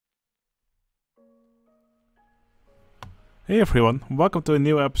Hey everyone, welcome to a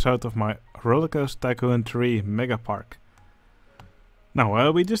new episode of my Rollercoaster Tycoon 3 Megapark.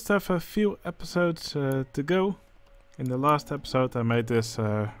 Now, we just have a few episodes to go. In the last episode I made this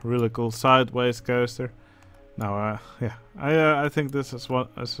really cool sideways coaster. Now, I think this is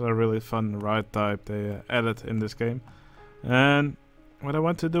a really fun ride type they added in this game. And what I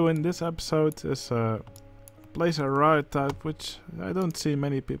want to do in this episode is place a ride type which I don't see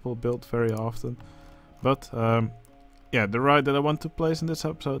many people build very often. But yeah, the ride that I want to place in this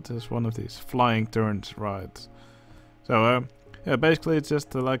episode is one of these flying turns rides. So yeah, basically it's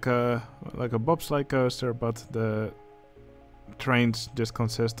just like a bobsleigh coaster, but the trains just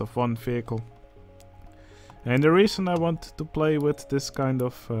consist of one vehicle. And the reason I want to play with this kind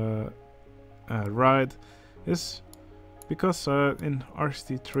of ride is because in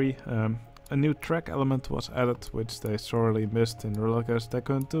RCT3 a new track element was added, which they sorely missed in Rollercoaster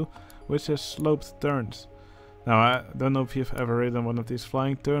Tycoon 2, which is sloped turns. Now, I don't know if you've ever ridden one of these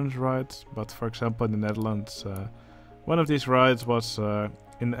flying turns rides, but for example in the Netherlands, one of these rides was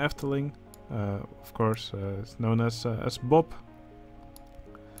in the Efteling. Of course, it's known as Bob.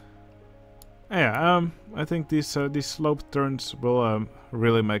 Yeah, I think these sloped turns will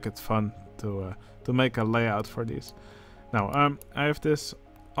really make it fun to make a layout for these. Now, I have this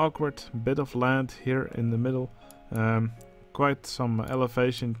awkward bit of land here in the middle, quite some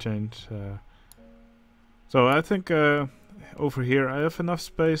elevation change. So I think over here I have enough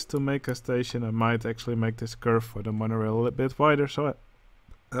space to make a station. I might actually make this curve for the monorail a little bit wider, so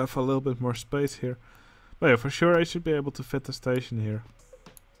I have a little bit more space here. But yeah, for sure I should be able to fit the station here.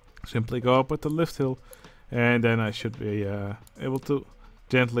 Simply go up with the lift hill, and then I should be able to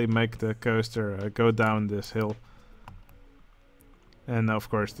gently make the coaster go down this hill. And of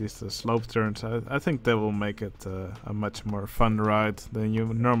course these slope turns, I think they will make it a much more fun ride than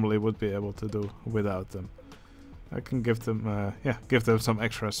you normally would be able to do without them. I can give them some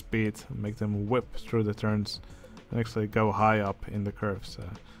extra speed, make them whip through the turns and actually go high up in the curves.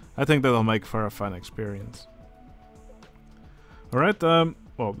 I think that'll make for a fun experience. Alright,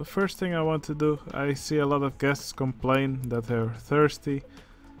 well, the first thing I want to do, I see a lot of guests complain that they're thirsty.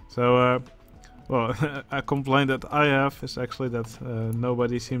 So well, a complaint that I have is actually that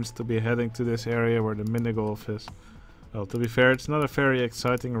nobody seems to be heading to this area where the mini golf is. Well, to be fair, it's not a very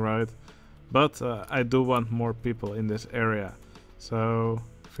exciting ride, but I do want more people in this area. So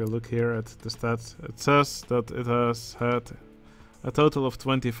if you look here at the stats, it says that it has had a total of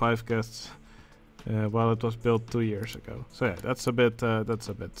 25 guests while it was built 2 years ago. So yeah, that's a bit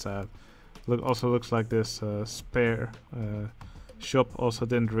sad. Also looks like this spare shop also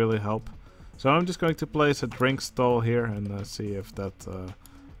didn't really help. So I'm just going to place a drink stall here and see if that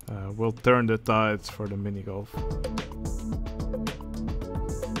will turn the tides for the mini golf.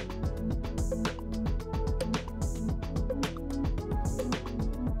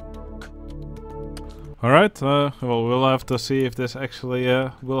 Alright, well, we'll have to see if this actually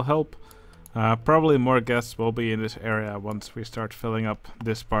will help. Probably more guests will be in this area once we start filling up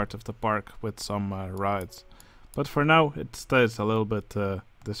this part of the park with some rides. But for now it stays a little bit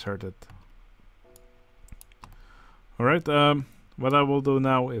deserted. Alright, what I will do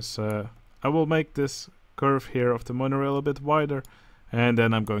now is I will make this curve here of the monorail a bit wider, and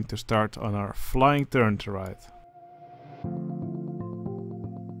then I'm going to start on our flying turns ride.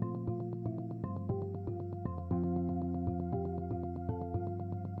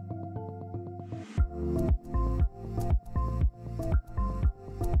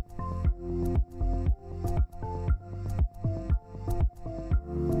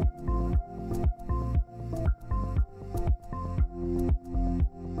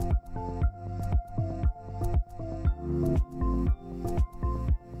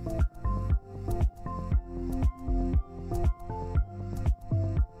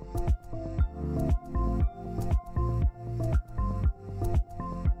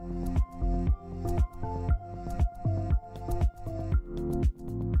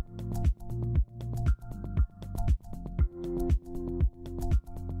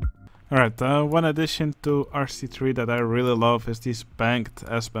 Alright, one addition to RC3 that I really love is these banked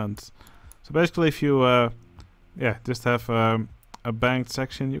S-bands. So basically if you just have a banked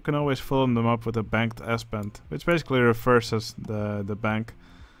section, you can always fill them up with a banked S-band, which basically reverses the bank.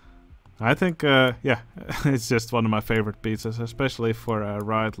 I think, it's just one of my favorite pieces, especially for a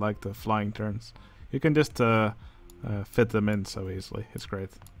ride like the flying turns. You can just fit them in so easily, it's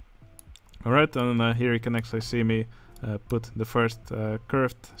great. Alright, and here you can actually see me put the first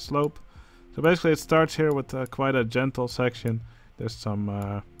curved slope. So basically it starts here with quite a gentle section. There's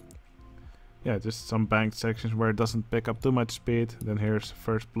some just some banked sections where it doesn't pick up too much speed. Then here's the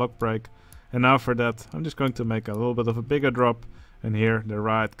first block break, And now for that, I'm just going to make a little bit of a bigger drop, and here the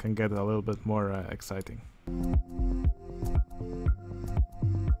ride can get a little bit more exciting.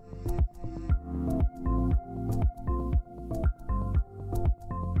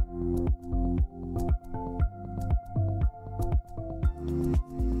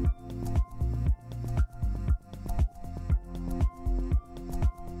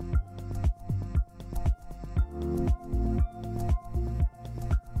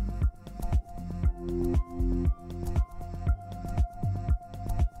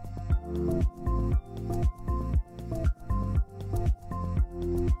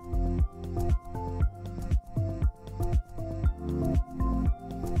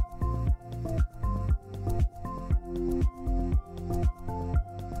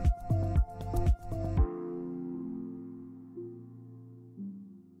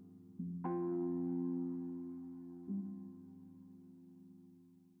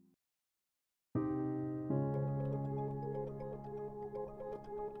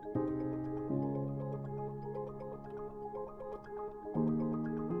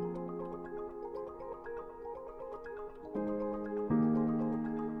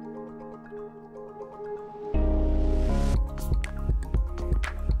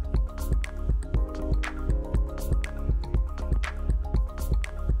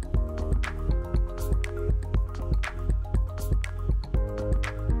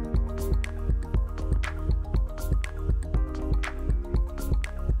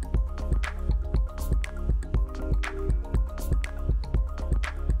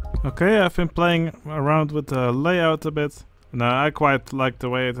 Okay, I've been playing around with the layout a bit. Now I quite like the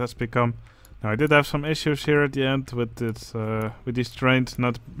way it has become. Now I did have some issues here at the end with this, with these trains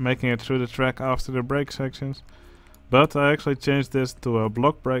not making it through the track after the brake sections. But I actually changed this to a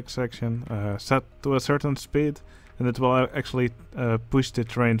block brake section, set to a certain speed, and it will actually push the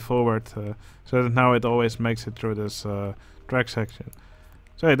train forward, so that now it always makes it through this track section.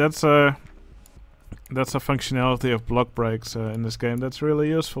 So yeah, that's a functionality of block brakes in this game that's really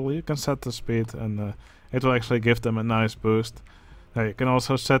useful. You can set the speed and it will actually give them a nice boost. You can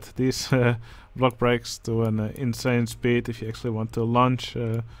also set these block brakes to an insane speed if you actually want to launch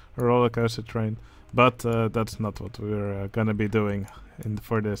a roller coaster train, but that's not what we're gonna be doing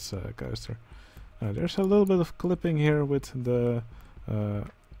for this coaster. There's a little bit of clipping here with the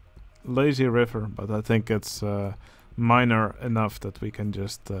lazy river, but I think it's minor enough that we can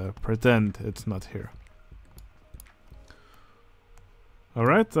just pretend it's not here.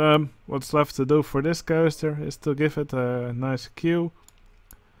 Alright, what's left to do for this coaster is to give it a nice queue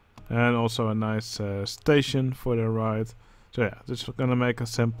and also a nice station for the ride. So yeah, just gonna make a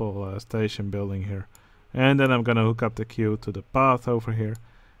simple station building here, and then I'm gonna hook up the queue to the path over here.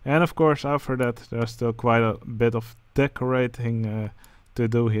 And of course after that there's still quite a bit of decorating to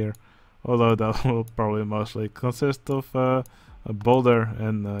do here, although that will probably mostly consist of a boulder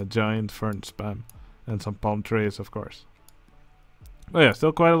and a giant fern spam and some palm trees, of course. But yeah,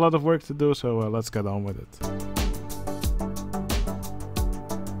 still quite a lot of work to do, so let's get on with it.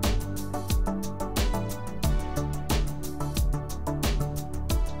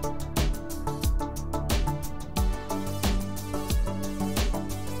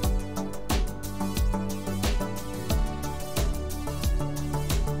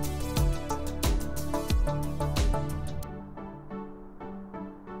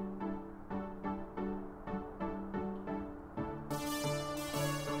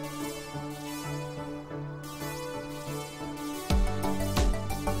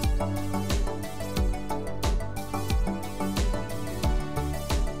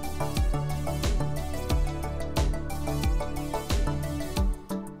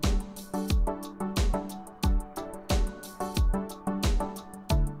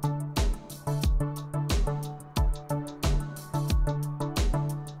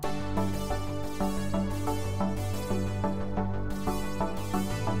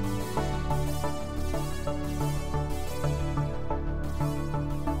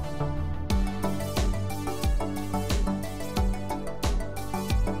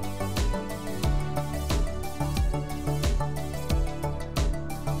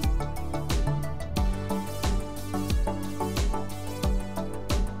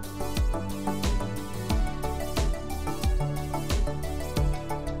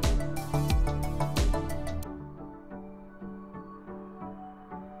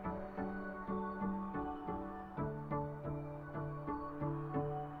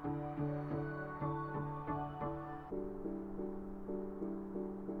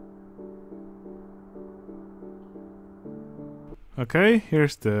 Okay,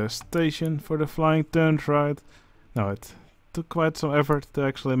 here's the station for the flying turns ride. Now it took quite some effort to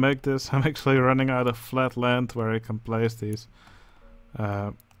actually make this. I'm actually running out of flat land where I can place these.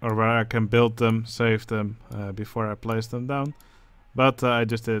 Or where I can build them, save them before I place them down. But I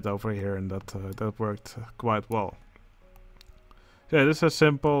just did it over here, and that worked quite well. Yeah, this is a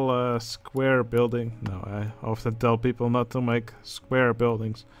simple square building. No, I often tell people not to make square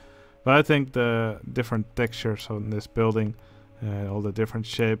buildings. But I think the different textures on this building, all the different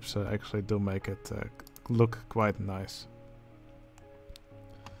shapes, actually do make it look quite nice.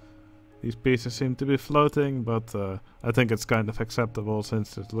 These pieces seem to be floating, but I think it's kind of acceptable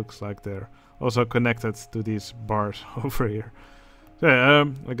since it looks like they're also connected to these bars over here. So yeah,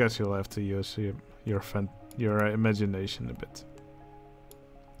 I guess you'll have to use your imagination a bit.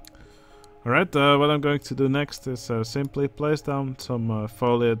 Alright, what I'm going to do next is simply place down some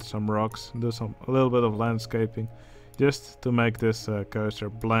foliage, some rocks, and do a little bit of landscaping, just to make this coaster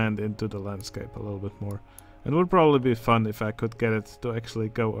blend into the landscape a little bit more. It would probably be fun if I could get it to actually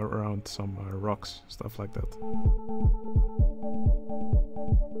go around some rocks, stuff like that.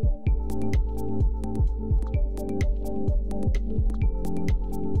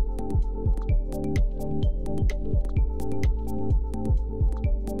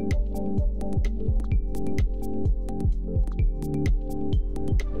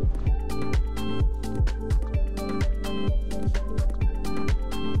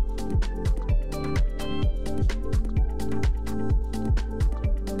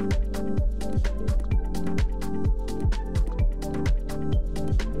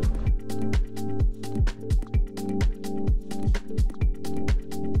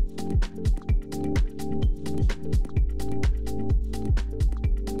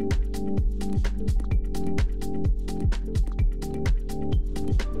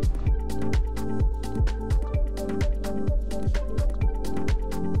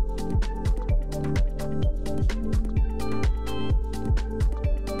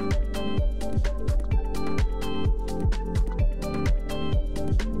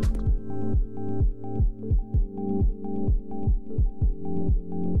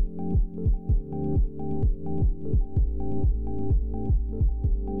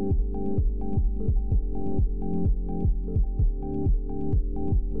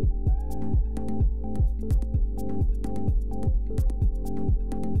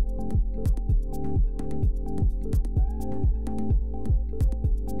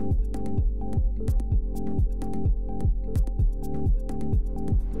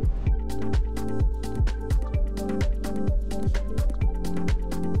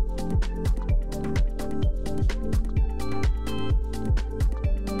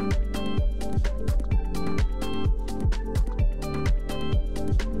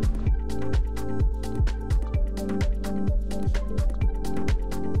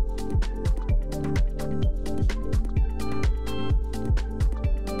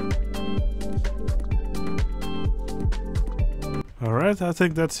 Alright, I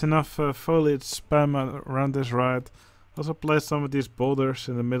think that's enough foliage spam around this ride. Also place some of these boulders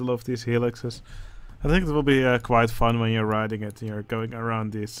in the middle of these helixes. I think it will be quite fun when you're riding it and you're going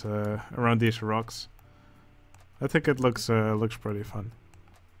around these rocks. I think it looks pretty fun.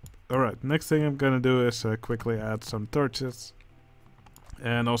 Alright, next thing I'm gonna do is quickly add some torches.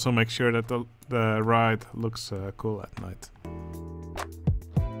 And also make sure that the ride looks cool at night.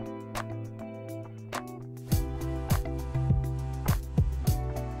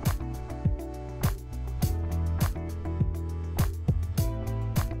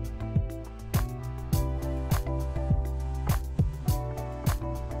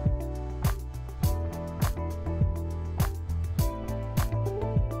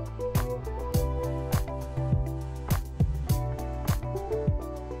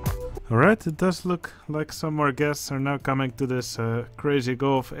 Alright, it does look like some more guests are now coming to this crazy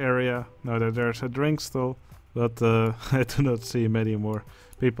golf area now that there's a drink stall, but I do not see many more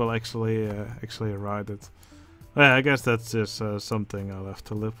people actually ride it. Yeah, I guess that's just something I'll have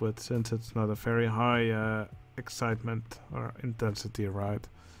to live with since it's not a very high excitement or intensity ride.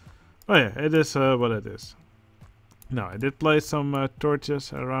 Oh yeah, it is what it is. Now, I did place some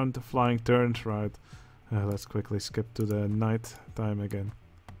torches around the flying turns ride. Let's quickly skip to the night time again.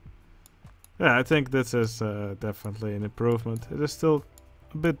 Yeah, I think this is definitely an improvement. It is still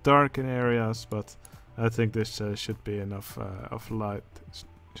a bit dark in areas, but I think this should be enough of light.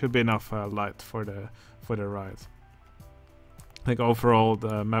 Should be enough light for the ride. I think overall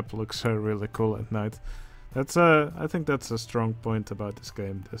the map looks really cool at night. That's I think that's a strong point about this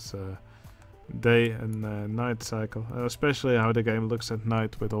game. This day and night cycle, especially how the game looks at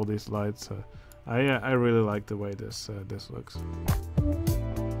night with all these lights. I really like the way this looks.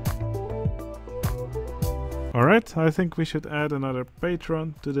 Alright, I think we should add another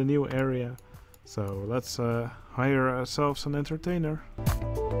patron to the new area. So let's hire ourselves an entertainer.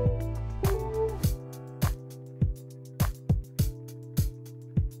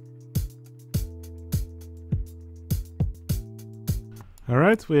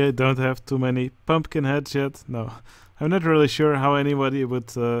 Alright, we don't have too many pumpkin heads yet. No, I'm not really sure how anybody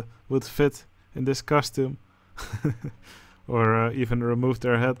would fit in this costume. Or even remove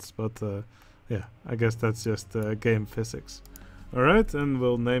their heads, but yeah, I guess that's just game physics. Alright, and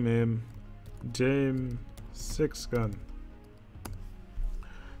we'll name him James Sixgun.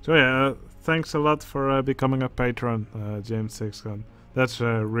 So yeah, thanks a lot for becoming a patron, James Sixgun. That's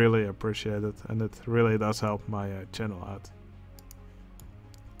really appreciated, and it really does help my channel out.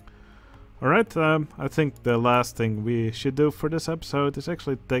 Alright, I think the last thing we should do for this episode is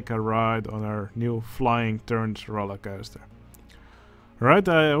actually take a ride on our new Flying Turns roller coaster. Alright,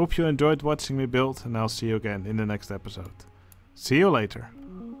 I hope you enjoyed watching me build, and I'll see you again in the next episode. See you later.